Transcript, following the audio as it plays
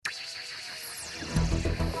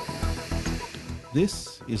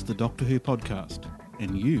This is the Doctor Who podcast,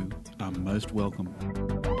 and you are most welcome.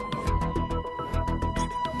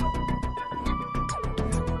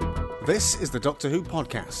 This is the Doctor Who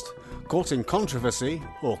podcast, caught in controversy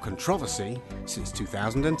or controversy since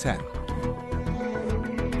 2010.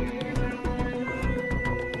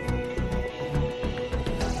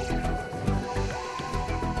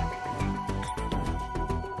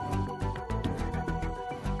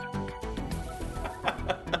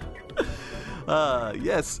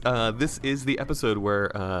 This is the episode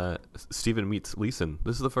where Stephen meets Leeson.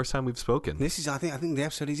 This is the first time we've spoken. I think the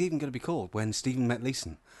episode is even going to be called "When Stephen Met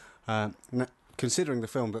Leeson." Considering the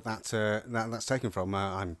film that's taken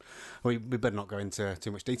from, we better not go into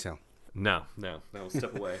too much detail. No, we'll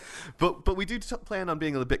step away. But we do plan on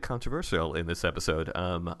being a bit controversial in this episode.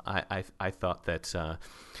 I thought that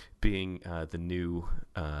being the new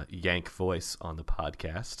Yank voice on the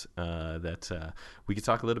podcast, that we could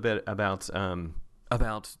talk a little bit about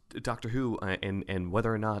Doctor Who and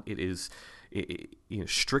whether or not it is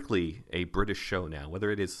strictly a British show now.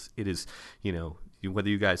 Whether it is whether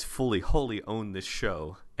you guys wholly own this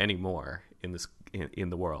show anymore in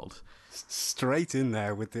the world. Straight in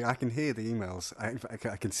there with I can hear the emails.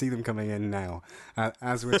 I can see them coming in now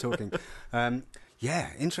as we're talking.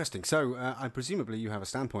 Yeah, interesting. So, presumably you have a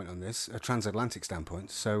standpoint on this, a transatlantic standpoint.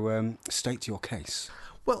 So, state your case.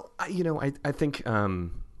 Well, I think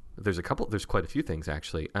there's quite a few things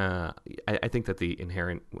actually. I think that the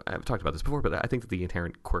inherent, I've talked about this before, but I think that the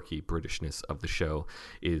inherent quirky Britishness of the show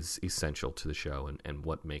is essential to the show and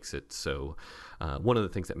what makes it so, one of the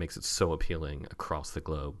things that makes it so appealing across the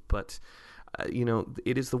globe. But,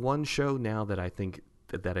 it is the one show now that I think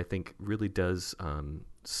really does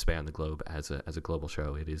span the globe as a global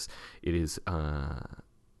show. It is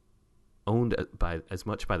owned by as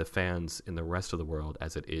much by the fans in the rest of the world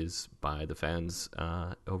as it is by the fans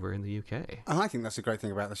over in the UK. And I think that's a great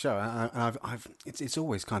thing about the show. It's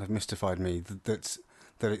always kind of mystified me that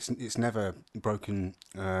it's never broken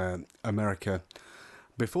America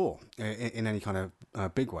before in any kind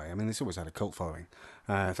of big way. I mean, it's always had a cult following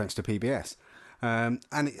thanks to PBS.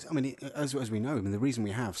 As we know, the reason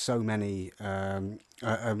we have so many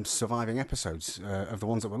surviving episodes of the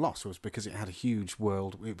ones that were lost was because it had a huge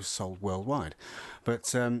it was sold worldwide. But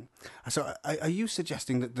so are you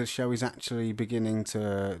suggesting that the show is actually beginning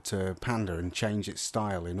to pander and change its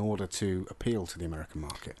style in order to appeal to the American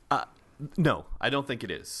market? No, I don't think it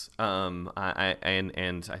is. I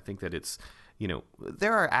think that it's,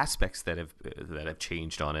 there are aspects that have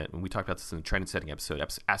changed on it, and we talked about this in the trend setting episode.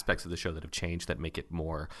 Aspects of the show that have changed that make it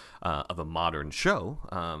more of a modern show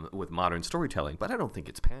with modern storytelling. But I don't think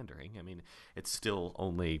it's pandering. I mean, it's still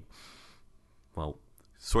only,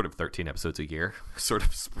 sort of 13 episodes a year, sort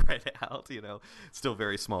of spread out. Still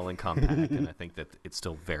very small and compact, and I think that it's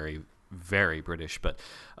still very, very British, but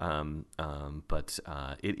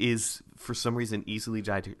it is for some reason easily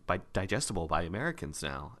digestible by Americans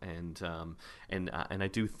now, and I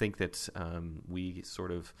do think that we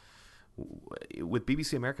sort of, with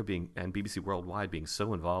BBC America and BBC Worldwide being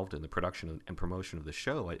so involved in the production and promotion of the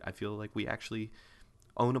show, I feel like we actually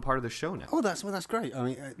own a part of the show now. Oh, that's great. I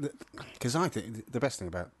mean, because I think the best thing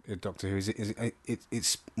about Doctor Who is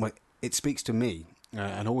it speaks to me.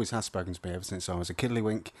 And always has spoken to me ever since I was a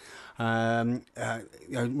kiddlywink.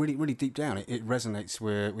 Really, really deep down, it resonates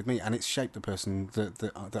with me, and it's shaped the person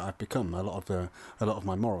that I've become. A lot of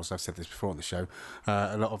my morals. I've said this before on the show.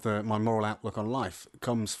 A lot of my moral outlook on life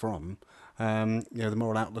comes from the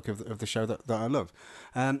moral outlook of the show that I love.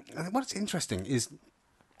 And what's interesting is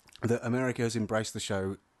that America has embraced the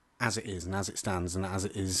show as it is and as it stands and as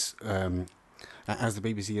it is, as the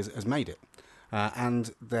BBC has made it.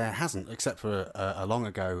 And there hasn't, except for a long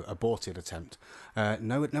ago aborted attempt,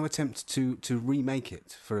 no attempt to remake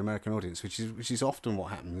it for American audience, which is often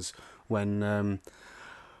what happens when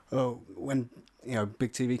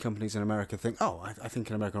big TV companies in America think, I think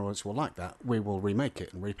an American audience will like that. We will remake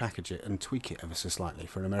it and repackage it and tweak it ever so slightly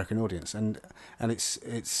for an American audience, and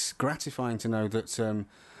it's gratifying to know that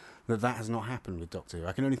that has not happened with Doctor Who.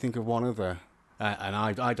 I can only think of one other. And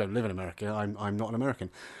I don't live in America. I'm not an American.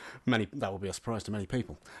 That will be a surprise to many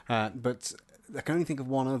people. But I can only think of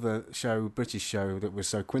one other British show that was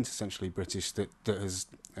so quintessentially British that was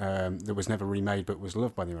never remade but was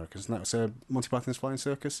loved by the Americans, and that was Monty Python's Flying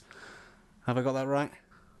Circus. Have I got that right?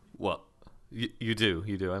 Well, you do.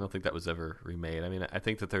 I don't think that was ever remade. I mean, I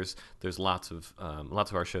think that there's lots of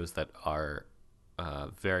our shows that are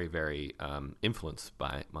very, very influenced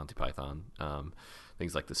by Monty Python.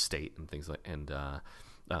 Things like The State and things like,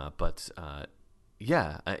 but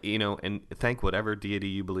and thank whatever deity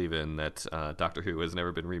you believe in that Doctor Who has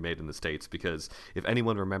never been remade in the States, because if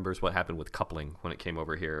anyone remembers what happened with coupling when it came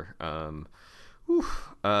over here, though,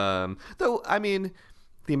 I mean,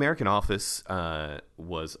 The American Office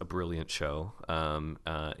was a brilliant show.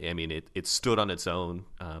 I mean, it stood on its own,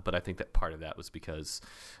 but I think that part of that was because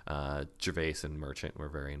Gervais and Merchant were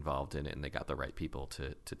very involved in it, and they got the right people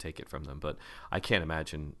to take it from them. But I can't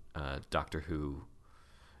imagine Doctor Who.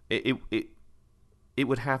 It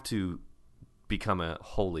would have to become a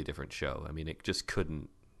wholly different show. I mean, it just couldn't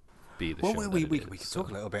be the show. Well, we could talk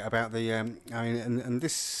a little bit about the. I mean, and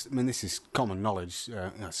this. I mean, this is common knowledge,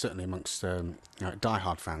 certainly amongst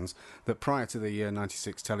diehard fans, that prior to the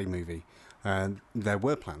 '96 telly movie, there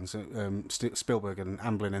were plans. Spielberg and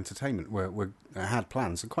Amblin Entertainment had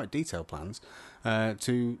plans, and quite detailed plans,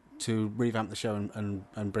 to revamp the show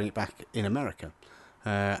and bring it back in America.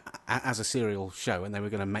 As a serial show, and they were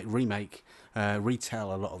going to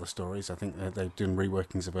retell a lot of the stories. I think they'd done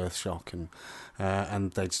reworkings of Earthshock,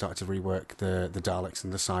 and they'd started to rework the Daleks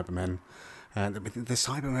and the Cybermen. The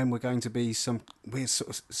Cybermen were going to be some weird sort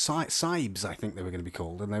of Cybes, I think they were going to be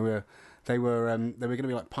called, and they were going to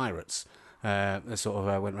be like pirates. They sort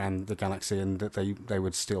of went around the galaxy, and that they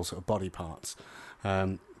would steal sort of body parts.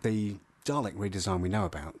 The Dalek redesign we know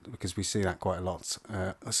about, because we see that quite a lot.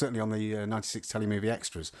 Certainly on the '96 telemovie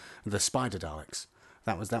extras, the Spider Daleks.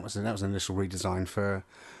 That was an initial redesign for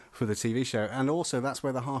the TV show, and also that's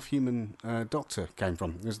where the half-human Doctor came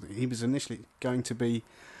from. He was initially going to be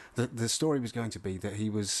the story was going to be that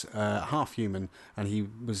he was half-human, and he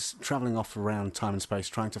was travelling off around time and space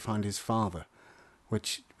trying to find his father,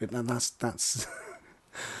 which that's.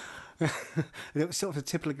 It was sort of a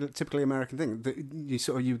typically American thing. That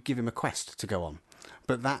you give him a quest to go on,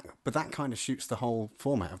 but that kind of shoots the whole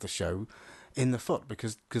format of the show in the foot,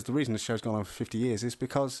 because the reason the show's gone on for 50 years is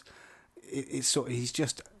because he's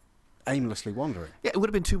just aimlessly wandering. Yeah, it would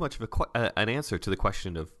have been too much of an answer to the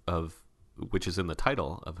question of which is in the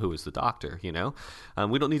title of who is the Doctor. We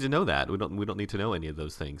don't need to know that. We don't need to know any of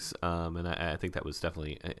those things. And I think that was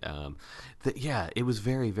definitely it was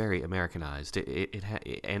very, very Americanized. It had,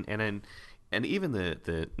 and even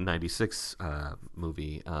the '96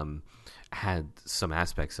 movie had some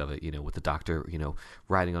aspects of it, with the Doctor,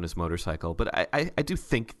 riding on his motorcycle. But I do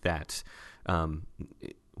think that,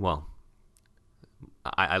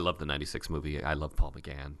 I love the '96 movie. I love Paul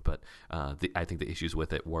McGann, but I think the issues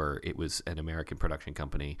with it were it was an American production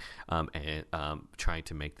company and trying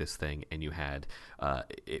to make this thing, and you had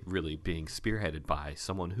it really being spearheaded by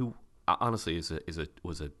someone who honestly was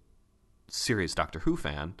a serious Doctor Who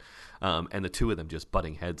fan, and the two of them just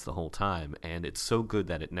butting heads the whole time. And it's so good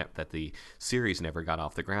that that the series never got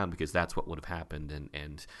off the ground, because that's what would have happened,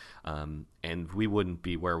 and we wouldn't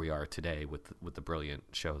be where we are today with the brilliant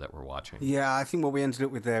show that we're watching. Yeah, I think what we ended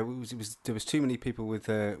up with there was there was too many people with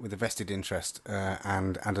a vested interest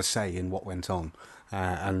and a say in what went on.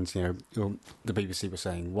 And the BBC was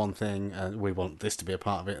saying one thing, we want this to be a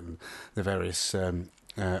part of it, and the various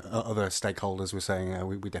other stakeholders were saying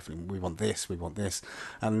we want this,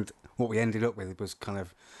 and what we ended up with was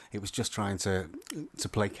it was just trying to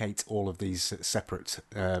placate all of these separate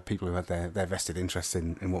people who had their vested interest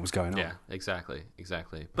in what was going on. Yeah, exactly.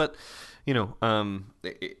 But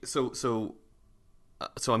so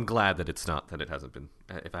I'm glad that it hasn't been.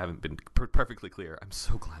 If I haven't been perfectly clear, I'm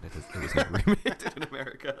so glad it was never remade in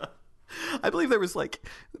America. I believe there was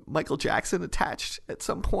Michael Jackson attached at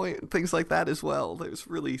some point and things like that as well. There's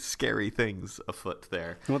really scary things afoot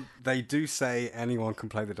there. Well, they do say anyone can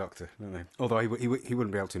play the Doctor, don't they? Although he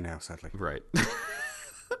wouldn't be able to now, sadly. Right.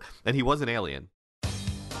 And he was an alien.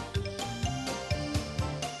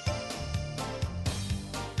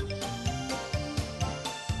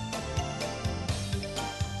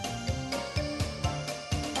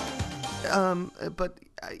 But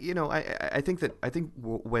I think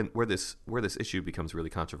where this issue becomes really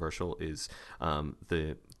controversial is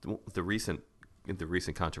the recent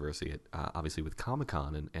controversy, obviously with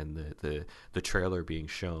Comic-Con and the trailer being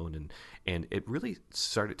shown, and it really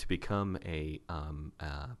started to become a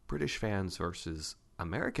British fans versus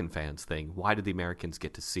American fans thing. Why did the Americans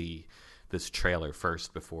get to see this trailer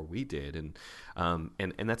first before we did? And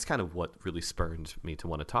that's kind of what really spurred me to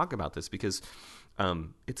want to talk about this, because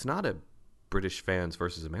it's not a British fans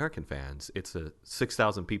versus American fans. It's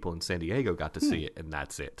 6,000 people in San Diego got to see it, and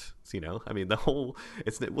that's it. I mean,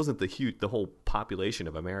 it wasn't the whole population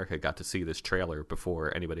of America got to see this trailer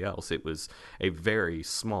before anybody else. It was a very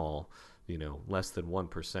small, less than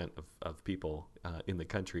 1% of people in the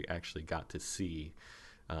country actually got to see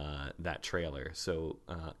that trailer. So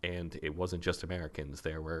and it wasn't just Americans.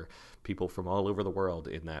 There were people from all over the world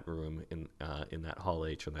in that room in that Hall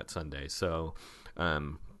H on that Sunday. So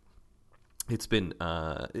it's been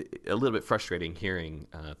a little bit frustrating hearing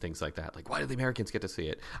things like that. Like, why did the Americans get to see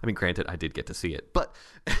it? I mean, granted, I did get to see it, but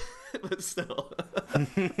but still.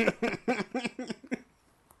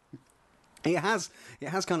 It has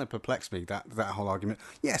kind of perplexed me, that whole argument.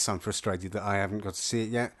 Yes, I'm frustrated that I haven't got to see it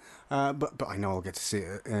yet, but I know I'll get to see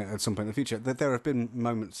it at some point in the future. There have been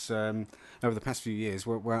moments over the past few years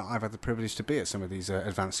where I've had the privilege to be at some of these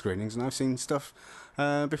advanced screenings, and I've seen stuff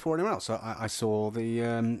before anyone else. I saw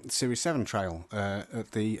the Series 7 trail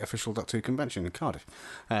at the official Doctor Who convention in Cardiff.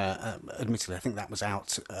 Admittedly, I think that was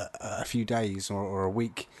out a few days or a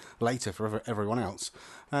week later for everyone else.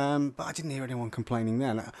 But I didn't hear anyone complaining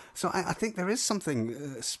then. So I think there is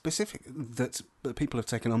something specific that people have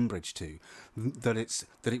taken umbrage to, that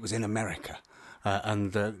it was in America,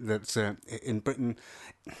 and that in Britain.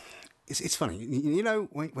 It's funny, you know,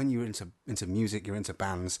 when you're into music, you're into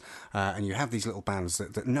bands, and you have these little bands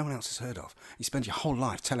that no one else has heard of. You spend your whole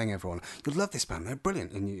life telling everyone, you'll love this band, they're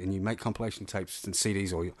brilliant, and you make compilation tapes and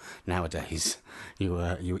CDs, or nowadays you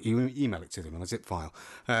email it to them on a zip file,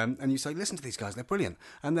 and you say, listen to these guys, they're brilliant.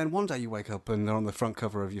 And then one day you wake up and they're on the front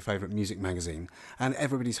cover of your favourite music magazine, and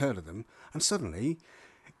everybody's heard of them, and suddenly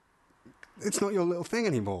it's not your little thing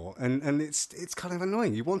anymore, and it's kind of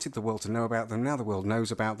annoying. You wanted the world to know about them, now the world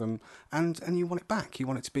knows about them, and you want it back. You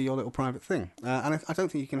want it to be your little private thing, and I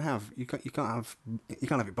don't think you can't have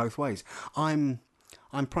it both ways. I'm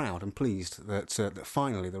proud and pleased that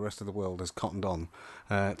finally the rest of the world has cottoned on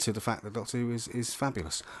to the fact that Doctor Who is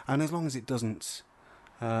fabulous, and as long as it doesn't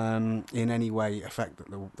in any way affect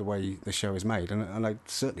the way the show is made, and I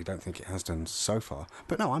certainly don't think it has done so far.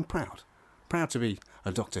 But no, I'm proud to be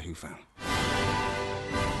a Doctor Who fan.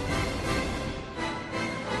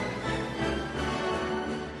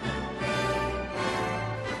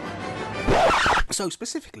 So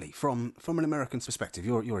specifically, from an American's perspective,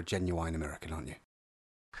 you're a genuine American, aren't you?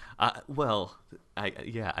 Well,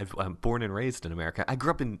 I'm born and raised in America. I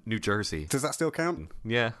grew up in New Jersey. Does that still count?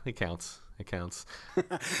 Yeah, it counts. It counts.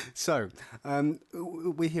 So,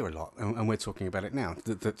 we hear a lot, and we're talking about it now,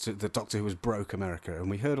 that the Doctor Who was broke America, and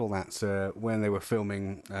we heard all that when they were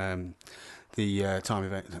filming the Time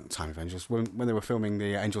Avengers, when they were filming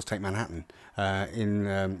the Angels Take Manhattan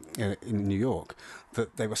in New York,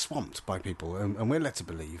 that they were swamped by people, and we're led to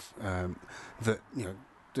believe that, you know,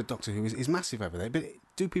 the Doctor Who is massive over there. But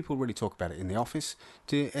do people really talk about it in the office?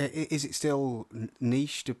 Is it still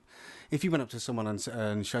niche? If you went up to someone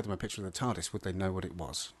and showed them a picture of the TARDIS, would they know what it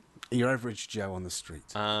was? Your average Joe on the street?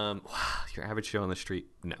 Your average Joe on the street?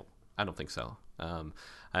 No, I don't think so.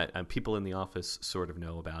 And people in the office sort of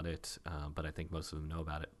know about it, but I think most of them know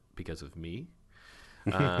about it because of me.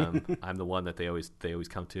 I'm the one that they always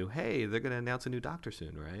come to. Hey, they're going to announce a new Doctor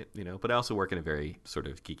soon, right? You know. But I also work in a very sort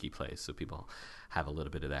of geeky place, so people have a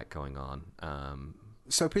little bit of that going on.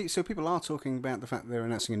 So people are talking about the fact that they're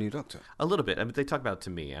announcing a new Doctor? A little bit. I mean, they talk about it to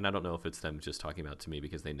me, and I don't know if it's them just talking about it to me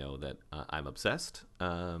because they know that I'm obsessed,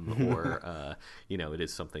 or you know, it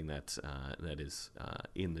is something that is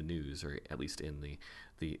in the news, or at least in the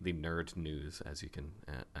nerd news, as you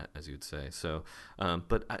would say. So,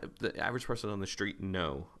 but the average person on the street,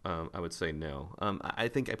 no. I would say no. I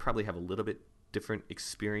think I probably have a little bit different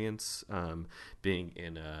experience being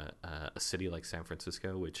in a city like San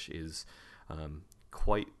Francisco, which is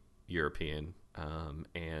quite European,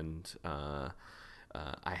 and I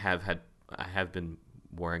have been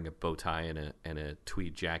wearing a bow tie and a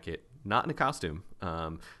tweed jacket, not in a costume,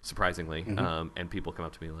 surprisingly. Mm-hmm. And people come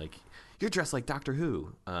up to me like, "You're dressed like Doctor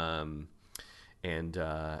Who." And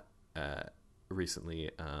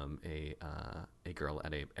recently, a girl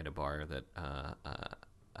at a bar that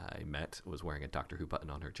I met was wearing a Doctor Who button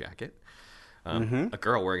on her jacket. A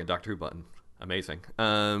girl wearing a Doctor Who button. Amazing.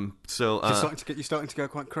 So you're starting to go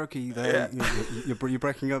quite croaky there. Yeah. You're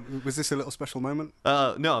breaking up. Was this a little special moment?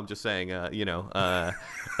 No, I'm just saying.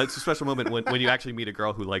 It's a special moment when you actually meet a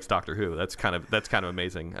girl who likes Doctor Who. That's kind of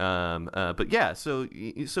amazing. But yeah, so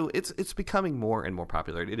it's becoming more and more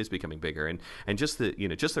popular. It is becoming bigger, and just the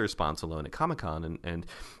response alone at Comic-Con and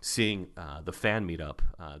seeing the fan meetup.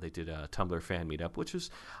 They did a Tumblr fan meetup, which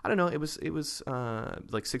was, I don't know, it was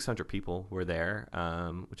like 600 people were there,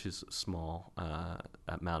 which is small.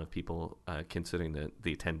 Amount of people considering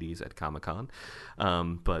the attendees at Comic-Con,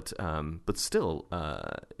 but still,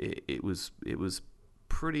 it was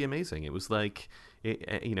pretty amazing. It was like,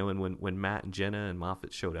 and when Matt and Jenna and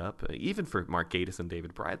Moffat showed up, even for Mark Gatiss and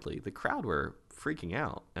David Bradley, the crowd were freaking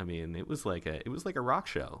out. I mean, it was like a rock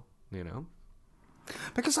show, you know.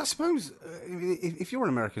 Because I suppose if you're an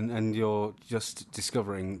American and you're just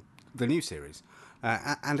discovering the new series,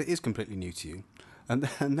 and it is completely new to you, and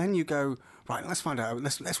then you go, right, let's find out,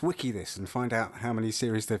 let's wiki this and find out how many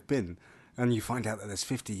series there've been, and you find out that there's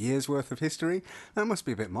 50 years worth of history. That must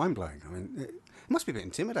be a bit mind-blowing. I mean, it must be a bit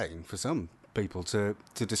intimidating for some people to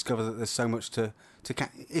discover that there's so much to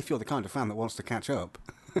if you're the kind of fan that wants to catch up.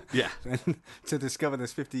 Yeah. And to discover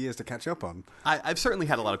there's 50 years to catch up on. I've certainly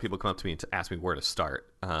had a lot of people come up to me and to ask me where to start,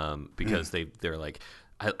 because they're like,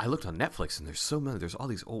 I looked on Netflix and there's all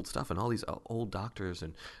these old stuff and all these old doctors,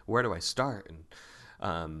 and where do I start?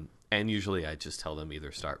 And usually I just tell them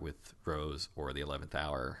either start with Rose or the 11th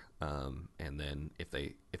Hour, and then if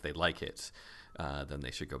they like it, then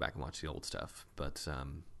they should go back and watch the old stuff. But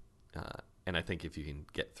and I think if you can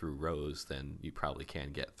get through Rose, then you probably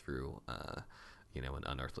can get through An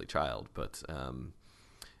Unearthly Child. But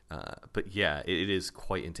yeah, it is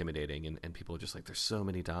quite intimidating, and people are just like, there's so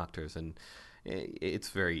many doctors, and it's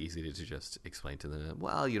very easy to just explain to them,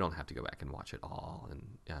 well, you don't have to go back and watch it all,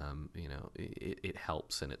 and it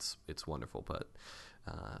helps, and it's wonderful, but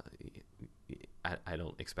I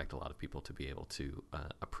don't expect a lot of people to be able to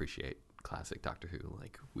appreciate classic Doctor Who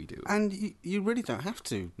like we do. And you really don't have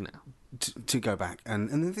to to go back.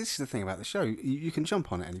 And this is the thing about the show. You can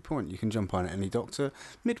jump on at any point. You can jump on at any Doctor.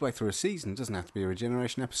 Midway through a season, it doesn't have to be a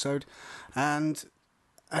regeneration episode. And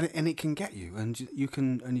it can get you. And you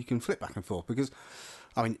can flip back and forth. Because,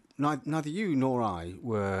 I mean, neither you nor I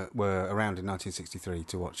were around in 1963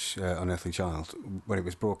 to watch Unearthly Child when it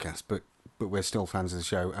was broadcast. But we're still fans of the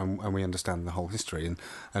show, and we understand the whole history.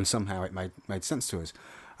 And somehow it made sense to us.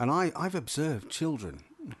 And I've observed children,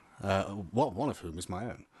 one of whom is my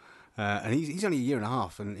own, and he's only a year and a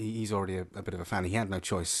half, and he's already a bit of a fan. He had no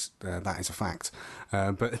choice, that is a fact.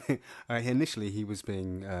 But initially he was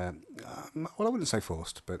being, well, I wouldn't say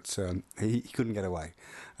forced, but he couldn't get away.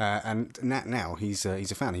 And now he's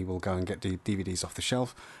a fan. He will go and get DVDs off the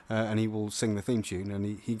shelf, and he will sing the theme tune,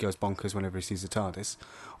 and he goes bonkers whenever he sees a TARDIS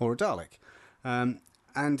or a Dalek.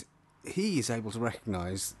 And he is able to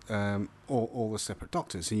recognise all the separate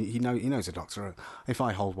Doctors. He knows a Doctor. If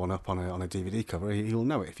I hold one up on a DVD cover, he'll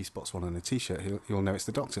know it. If he spots one on a T-shirt, he'll know it's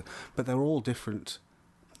the Doctor. But they're all different.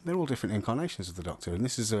 They're all different incarnations of the Doctor. And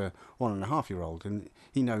this is a 1.5-year-old, and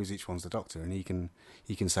he knows each one's the Doctor, and he can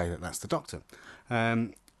say that that's the Doctor.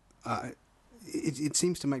 It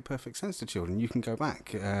seems to make perfect sense to children. You can go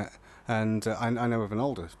back, and I know of an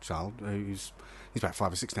older child he's about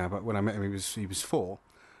 5 or 6 now. But when I met him, he was 4.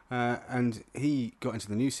 And he got into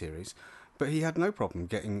the new series, but he had no problem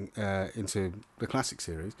getting into the classic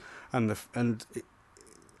series, and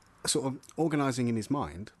sort of organising in his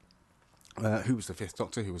mind who was the 5th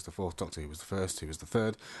Doctor, who was the 4th Doctor, who was the 1st, who was the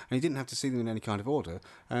 3rd, and he didn't have to see them in any kind of order,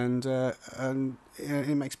 and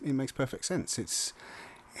it makes perfect sense. It's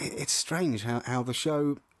strange how the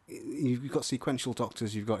show. You've got sequential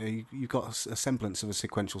Doctors. You've got a semblance of a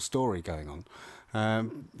sequential story going on,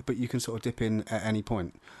 but you can sort of dip in at any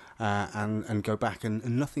point and go back, and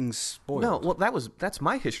nothing's spoiled. No, well, that's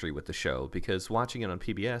my history with the show, because watching it on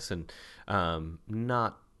PBS and I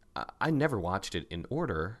never watched it in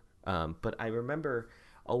order, but I remember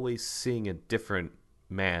always seeing a different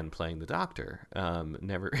man playing the Doctor.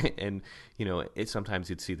 Never, and sometimes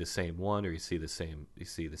you'd see the same one, or you see the same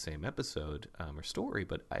episode or story.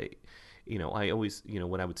 But I always,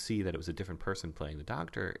 when I would see that it was a different person playing the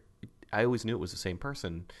Doctor, I always knew it was the same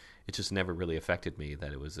person. It just never really affected me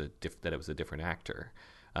that it was a different actor.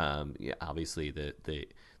 Obviously the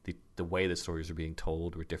way the stories are being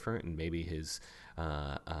told were different, and maybe his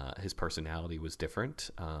personality was different.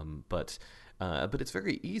 But it's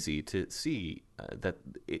very easy to see that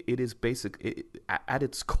it is at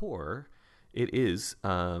its core. It is,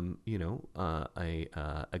 a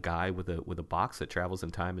guy with a box that travels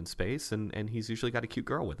in time and space, and he's usually got a cute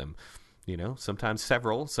girl with him. Sometimes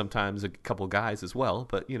several, sometimes a couple guys as well,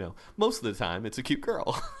 but most of the time it's a cute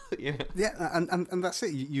girl. Yeah, and that's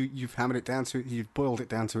it. You've hammered it down to, you've boiled it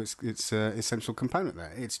down to its essential component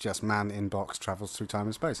there. It's just man in box travels through time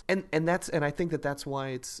and space. And I think that's why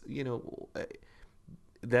it's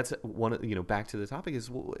that's one of, back to the topic, is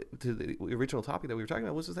to the original topic that we were talking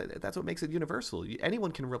about, was that's what makes it universal.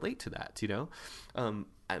 Anyone can relate to that.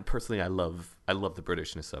 Personally, I love the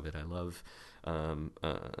Britishness of it. I love.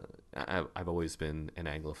 I've always been an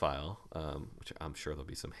Anglophile, which I'm sure there'll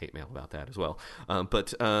be some hate mail about that as well. So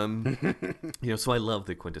I love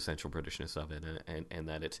the quintessential Britishness of it, and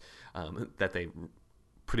that it's that they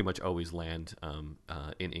pretty much always land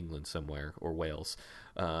in England somewhere, or Wales,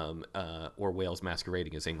 or Wales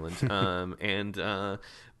masquerading as England.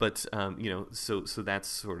 So that's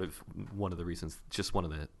sort of one of the reasons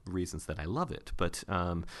that I love it. But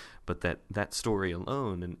that story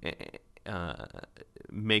alone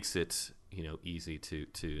makes it easy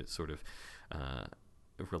to sort of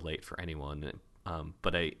relate for anyone.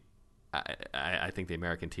 But I think the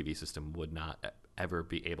American TV system would not ever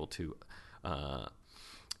be able to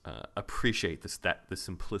appreciate the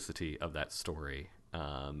simplicity of that story,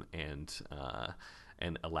 and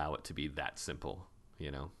allow it to be that simple.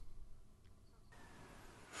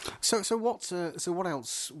 So what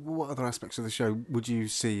else? What other aspects of the show would you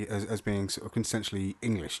see as being sort of quintessentially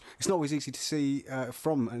English? It's not always easy to see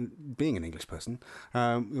from being an English person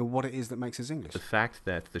what it is that makes us English. The fact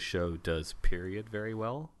that the show does period very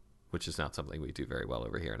well, which is not something we do very well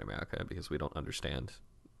over here in America, because we don't understand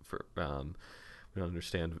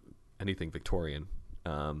anything Victorian,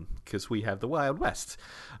 because we have the Wild West.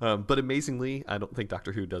 But amazingly, I don't think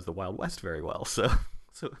Doctor Who does the Wild West very well. So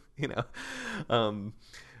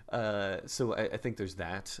I think there's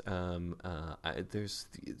that. There's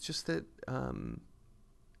just that.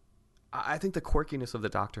 I think the quirkiness of the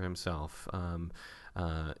Doctor himself.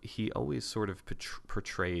 He always sort of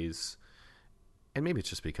portrays, and maybe it's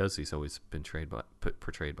just because he's always been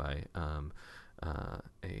portrayed by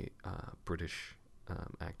a British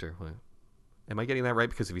actor. Am I getting that right?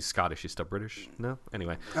 Because if he's Scottish, he's still British? No?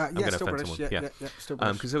 Anyway, I'm going to offend British. someone. Yeah, still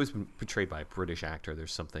British. Because he's always been portrayed by a British actor.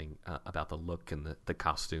 There's something about the look and the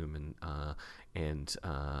costume and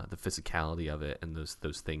the physicality of it, and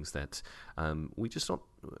those things that we just don't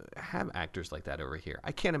have actors like that over here.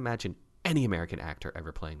 I can't imagine any American actor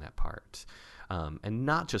ever playing that part. And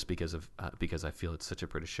not just because I feel it's such a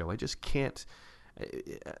British show. I just can't.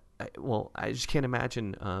 I just can't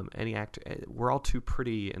imagine any actor. We're all too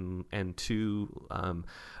pretty and too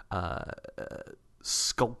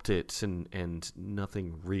sculpted and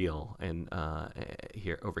nothing real. And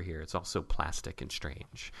over here, it's all so plastic and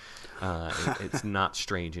strange. It's not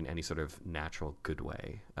strange in any sort of natural good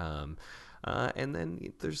way. And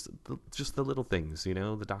then there's just the little things,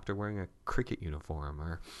 the Doctor wearing a cricket uniform,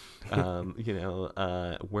 or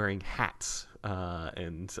wearing hats,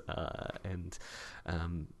 and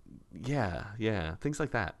things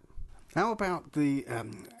like that. How about the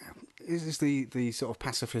is the sort of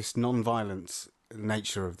pacifist, non-violent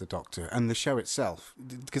nature of the Doctor and the show itself?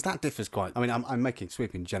 Because that differs quite. I mean, I'm making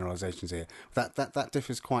sweeping generalizations here. That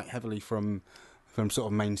differs quite heavily from sort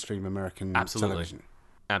of mainstream American television.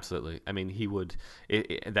 Absolutely. I mean, he would.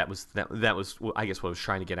 That was I guess what I was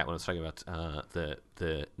trying to get at when I was talking about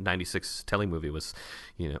the '96 telly movie was,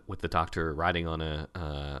 with the Doctor riding on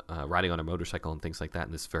a motorcycle and things like that,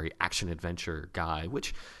 and this very action adventure guy,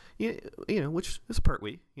 which. Which is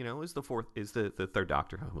Pertwee, is the third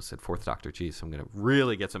Doctor. I almost said fourth Doctor. Geez, I'm going to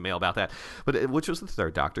really get some mail about that. But which was the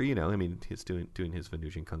third Doctor, I mean, he's doing his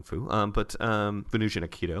Venusian Kung Fu. But Venusian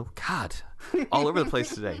Aikido. God, all over the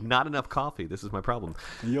place today. Not enough coffee. This is my problem.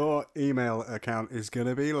 Your email account is going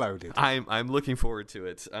to be loaded. I'm looking forward to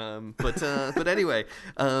it. But anyway,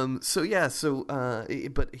 but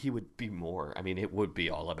he would be more. I mean, it would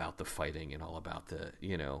be all about the fighting and all about the,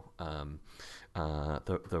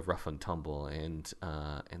 the rough and tumble, and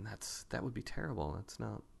that would be terrible. That's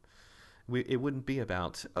not. It wouldn't be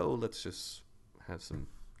about, let's just have some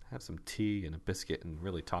tea and a biscuit and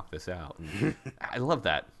really talk this out. And I love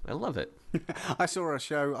that. I love it. I saw a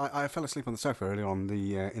show. I fell asleep on the sofa earlier on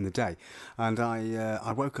in the day, and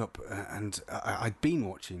I woke up and I'd been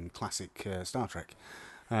watching classic Star Trek.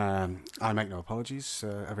 I make no apologies.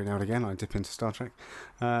 Every now and again, I dip into Star Trek.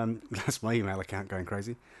 That's my email account going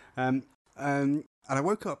crazy. And I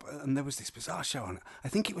woke up and there was this bizarre show on. I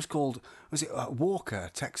think it was called, was it Walker,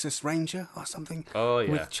 Texas Ranger or something? Oh,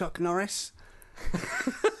 yeah. With Chuck Norris.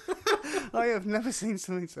 I have never seen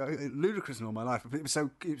something so ludicrous in all my life. It was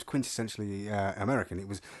quintessentially American.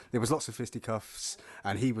 There was lots of fisticuffs,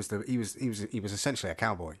 and he was essentially a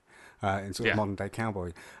cowboy, in sort of modern day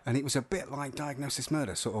cowboy, and it was a bit like Diagnosis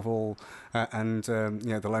Murder, sort of all, and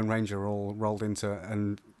the Lone Ranger all rolled into,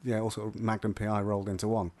 and all sort of Magnum PI rolled into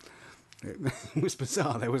one. It was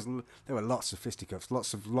bizarre. There were lots of fisticuffs,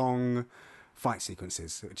 lots of long fight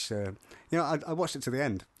sequences, which I watched it to the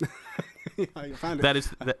end. I found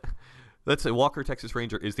it. That's a Walker Texas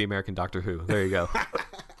Ranger is the American Doctor Who. There you go.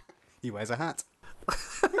 He wears a hat.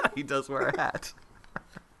 He does wear a hat.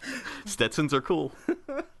 Stetsons are cool.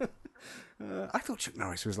 I thought Chuck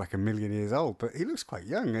Norris was like 1,000,000 years old, but he looks quite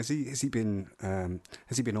young. Has he been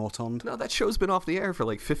autumned? No, that show's been off the air for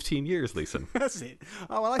like 15 years, Leeson. That's it.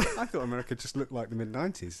 Oh well, I thought America just looked like the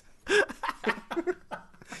mid-90s.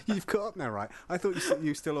 You've caught up now, right? I thought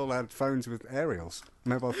you still all had phones with aerials,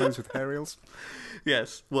 mobile phones with aerials.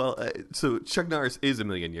 Yes. Well, so Chuck Norris is a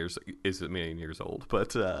million years old,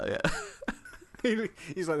 but yeah.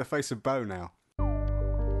 He's like the face of Bo now.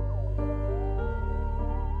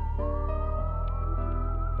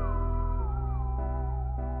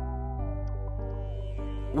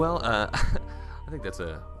 Well, I think that's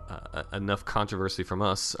enough controversy from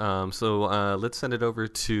us. So let's send it over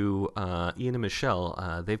to Ian and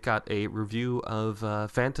Michelle. They've got a review of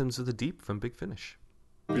Phantoms of the Deep from Big Finish.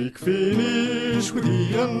 Big Finish with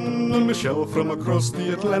Ian and Michelle from across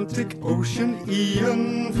the Atlantic Ocean.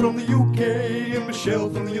 Ian from the UK and Michelle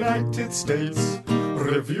from the United States.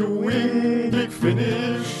 Reviewing Big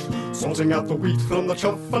Finish, sorting out the wheat from the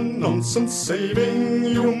chaff and nonsense, saving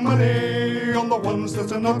you money on the ones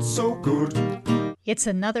that are not so good. It's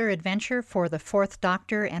another adventure for the Fourth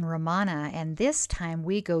Doctor and Romana, and this time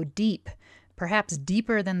we go deep. Perhaps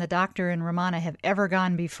deeper than the Doctor and Romana have ever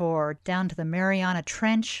gone before, down to the Mariana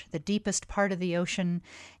Trench, the deepest part of the ocean.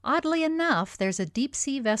 Oddly enough, there's a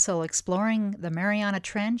deep-sea vessel exploring the Mariana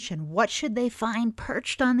Trench, and what should they find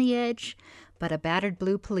perched on the edge but a battered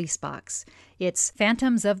blue police box? It's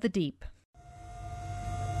Phantoms of the Deep.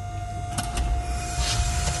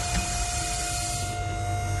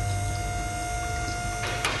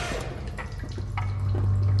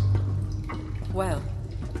 Well,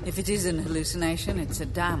 if it is an hallucination, it's a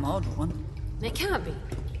damn odd one. It can't be.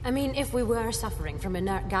 I mean, if we were suffering from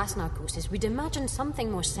inert gas narcosis, we'd imagine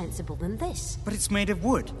something more sensible than this. But it's made of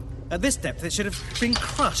wood. At this depth, it should have been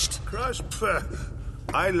crushed. Crushed?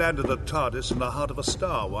 I landed a TARDIS in the heart of a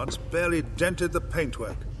star once, barely dented the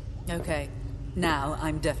paintwork. Okay, now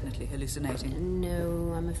I'm definitely hallucinating.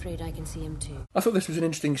 No, I'm afraid I can see him too. I thought this was an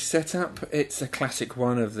interesting setup. It's a classic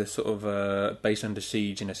one of the sort of base under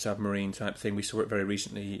siege in a submarine type thing. We saw it very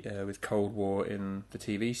recently with Cold War in the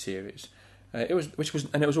TV series. It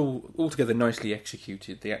was all altogether nicely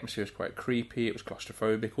executed. The atmosphere was quite creepy. It was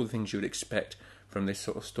claustrophobic. All the things you would expect from this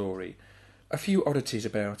sort of story. A few oddities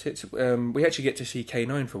about it. We actually get to see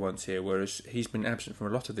K9 for once here, whereas he's been absent from a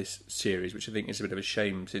lot of this series, which I think is a bit of a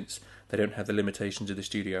shame since they don't have the limitations of the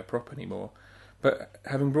studio prop anymore. But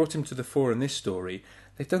having brought him to the fore in this story,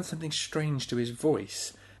 they've done something strange to his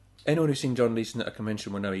voice. Anyone who's seen John Leeson at a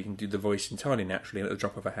convention will know he can do the voice entirely naturally at the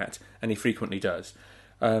drop of a hat, and he frequently does.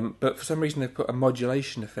 But for some reason they've put a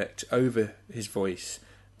modulation effect over his voice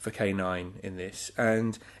for K9 in this,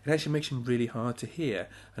 and it actually makes him really hard to hear,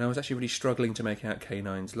 and I was actually really struggling to make out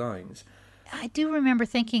K9's lines. I do remember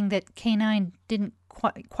thinking that K9 didn't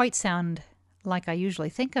quite sound like I usually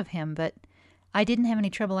think of him, but I didn't have any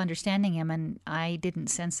trouble understanding him, and I didn't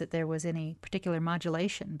sense that there was any particular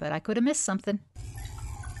modulation, but I could have missed something.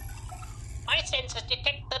 My sensors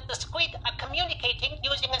detect that the squid are communicating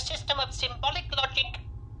using a system of symbolic logic.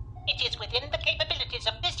 It is within the capabilities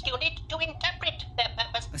of this unit to interpret their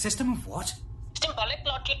purpose. A system of what? Symbolic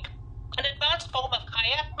logic. An advanced form of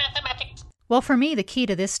higher mathematics. Well, for me, the key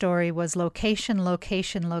to this story was location,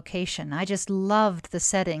 location, location. I just loved the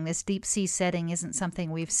setting. This deep-sea setting isn't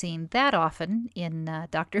something we've seen that often in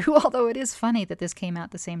Doctor Who, although it is funny that this came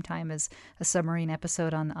out the same time as a submarine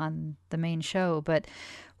episode on the main show. But,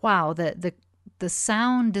 wow, the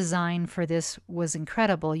sound design for this was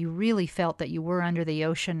incredible. You really felt that you were under the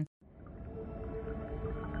ocean.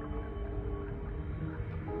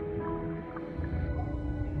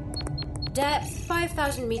 Depth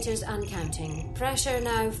 5,000 meters and counting. Pressure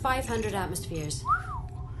now 500 atmospheres.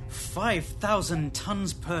 5,000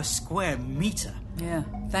 tons per square meter. Yeah,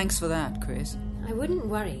 thanks for that, Chris. I wouldn't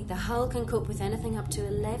worry. The hull can cope with anything up to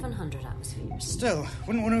 1,100 atmospheres. Still,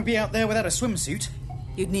 wouldn't want to be out there without a swimsuit.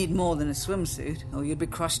 You'd need more than a swimsuit, or you'd be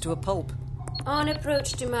crushed to a pulp. On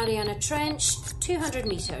approach to Mariana Trench, 200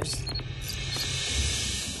 meters.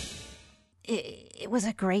 It was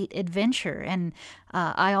a great adventure, and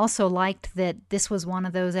I also liked that this was one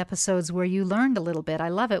of those episodes where you learned a little bit. I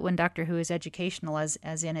love it when Doctor Who is educational,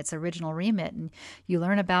 as in its original remit, and you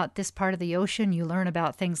learn about this part of the ocean, you learn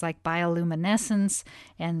about things like bioluminescence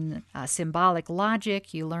and symbolic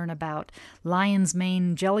logic, you learn about lion's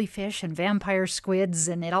mane jellyfish and vampire squids,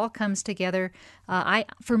 and it all comes together.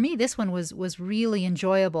 For me, this one was really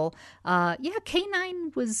enjoyable.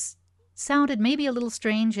 K9 sounded maybe a little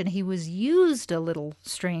strange, and he was used a little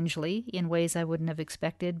strangely in ways I wouldn't have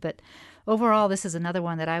expected, but overall this is another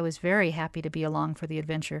one that I was very happy to be along for the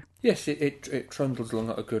adventure. Yes, it trundles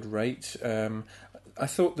along at a good rate. I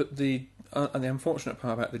thought that the unfortunate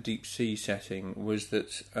part about the deep sea setting was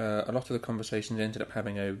that a lot of the conversations ended up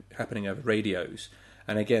happening over radios,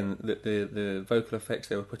 and again the vocal effects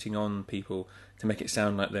they were putting on people to make it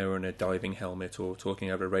sound like they were in a diving helmet or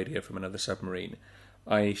talking over a radio from another submarine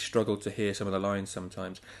I struggled to hear some of the lines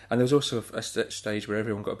sometimes. And there was also a stage where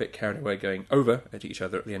everyone got a bit carried away going over at each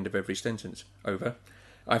other at the end of every sentence. Over.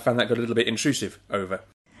 I found that got a little bit intrusive. Over.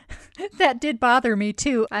 That did bother me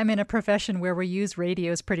too. I'm in a profession where we use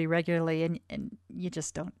radios pretty regularly, and you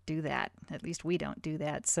just don't do that. At least we don't do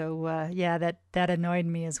that. So yeah, that annoyed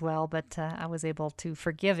me as well, but I was able to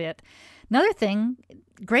forgive it. Another thing,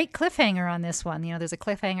 great cliffhanger on this one. There's a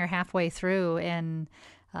cliffhanger halfway through, and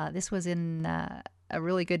this was in a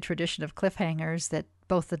really good tradition of cliffhangers that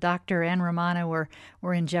both the Doctor and Romana were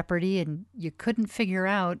in jeopardy, and you couldn't figure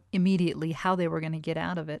out immediately how they were going to get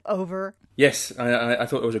out of it. Over. Yes, I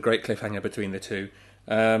thought it was a great cliffhanger between the two.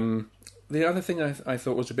 The other thing I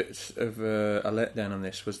thought was a bit of a letdown on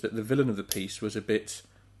this was that the villain of the piece was a bit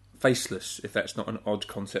faceless, if that's not an odd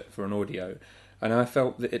concept for an audio. And I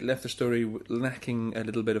felt that it left the story lacking a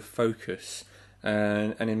little bit of focus.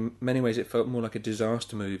 And in many ways it felt more like a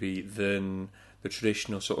disaster movie than the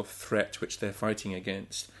traditional sort of threat which they're fighting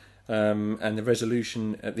against. And the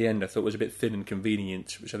resolution at the end I thought was a bit thin and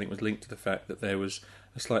convenient, which I think was linked to the fact that there was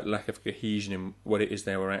a slight lack of cohesion in what it is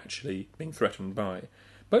they were actually being threatened by.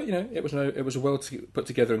 But, it was a well put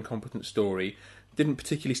together and competent story. Didn't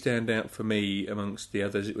particularly stand out for me amongst the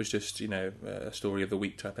others. It was just, a story of the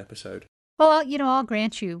week type episode. Well, I'll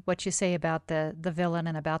grant you what you say about the villain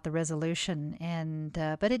and about the resolution,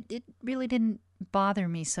 but it really didn't bother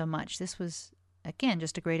me so much. This was, again,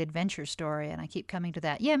 just a great adventure story, and I keep coming to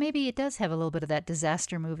that. Yeah, maybe it does have a little bit of that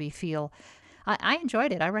disaster movie feel. I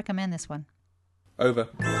enjoyed it. I recommend this one. Over.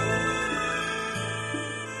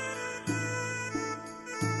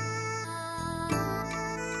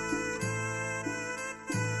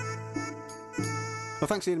 Well,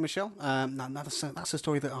 thanks, Ian and Michelle. That's a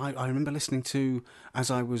story that I remember listening to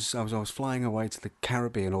as I was flying away to the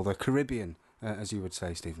Caribbean, or the Caribbean, as you would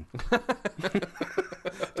say, Stephen.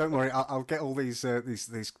 Don't worry, I'll get all these sort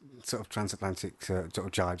of transatlantic sort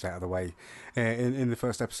of jibes out of the way in the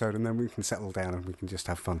first episode, and then we can settle down and we can just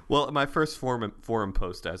have fun. Well, my first forum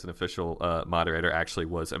post as an official moderator actually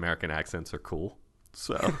was American accents are cool.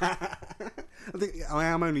 So I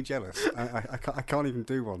am only jealous. I can't even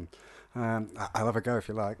do one. I'll have a go if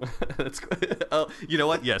you like. That's good. Oh, you know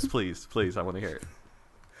what? Yes, please, I want to hear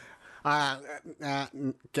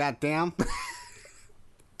it. Goddamn.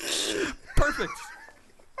 Perfect.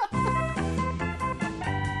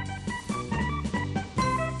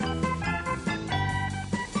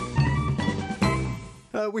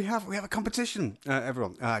 We have a competition,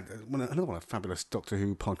 everyone. Another one of fabulous Doctor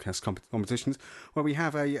Who podcast competitions, where we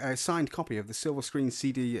have a signed copy of the silver screen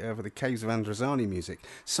CD for the Caves of Androzani music,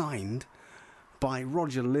 signed by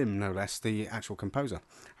Roger Lim, no less, the actual composer.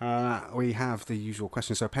 We have the usual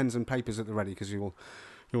questions, so pens and papers at the ready, because you'll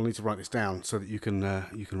need to write this down so that you can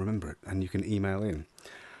remember it and you can email in.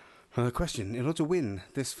 The question, in order to win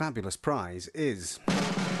this fabulous prize, is: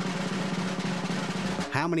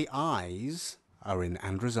 how many eyes are in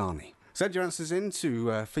Androzani? Send your answers in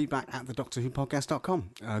to feedback at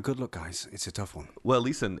thedoctorwhopodcast.com. Good luck, guys. It's a tough one. Well,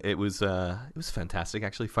 Leeson, it was fantastic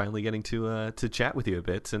actually finally getting to chat with you a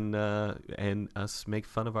bit and us make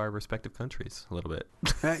fun of our respective countries a little bit.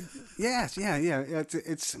 Yes, yeah.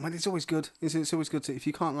 It's always good. It's always good to, if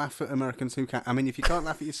you can't laugh at Americans, who can? I mean, if you can't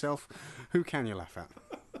laugh at yourself, who can you laugh at?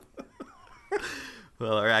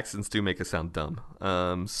 Well, our accents do make us sound dumb.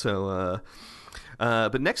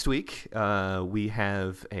 But next week we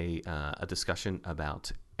have a discussion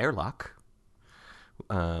about airlock,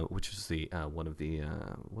 which is the one of the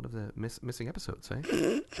missing episodes,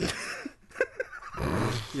 eh?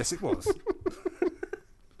 Yes, it was.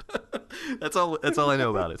 That's all I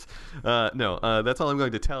know about it. That's all I'm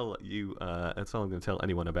going to tell you. That's all I'm going to tell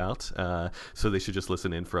anyone about. So they should just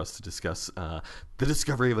listen in for us to discuss the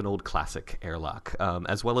discovery of an old classic, airlock,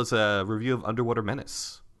 as well as a review of Underwater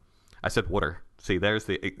Menace. I said water. See, there's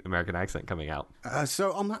the American accent coming out.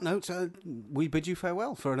 So on that note, we bid you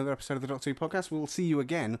farewell for another episode of the Doctor Who Podcast. We'll see you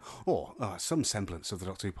again, or some semblance of the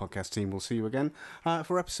Doctor Who Podcast team will see you again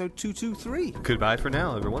for episode 223. Goodbye for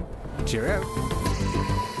now, everyone. Cheerio.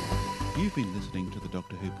 You've been listening to the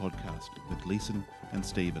Doctor Who Podcast with Leeson and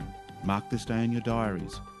Stephen. Mark this day in your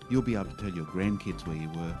diaries. You'll be able to tell your grandkids where you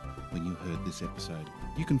were when you heard this episode.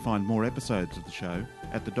 You can find more episodes of the show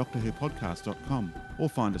at thedoctorwhopodcast.com, or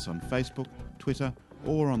find us on Facebook, Twitter,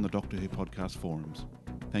 or on the Doctor Who Podcast forums.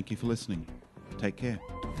 Thank you for listening. Take care.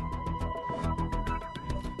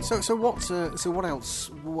 So what else?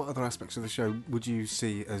 What other aspects of the show would you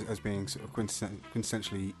see as being sort of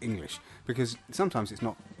quintessentially English? Because sometimes it's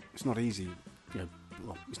not easy.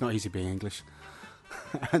 It's not easy being English.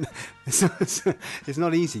 And it's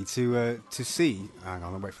not easy to see. Hang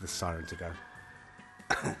on, I'll wait for the siren to go.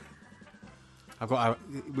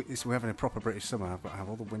 We're having a proper British summer. I've got to have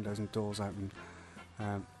all the windows and doors open.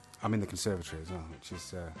 I'm in the conservatory as well, which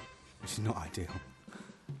is not ideal.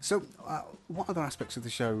 So, what other aspects of the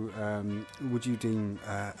show would you deem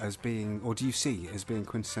as being, or do you see as being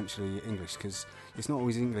quintessentially English? Because it's not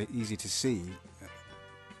always easy to see.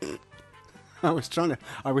 I was trying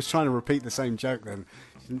to repeat the same joke. Then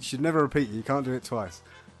you should never repeat it. You can't do it twice.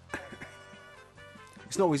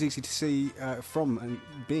 It's not always easy to see from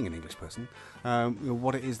being an English person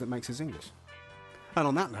what it is that makes us English. And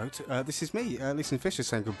on that note, this is me, Leeson Fisher,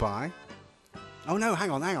 saying goodbye. Oh no, hang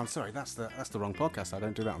on. Sorry, that's the wrong podcast. I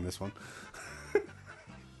don't do that on this one.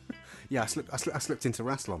 Yeah, I slipped into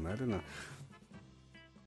Rasslon there, didn't I?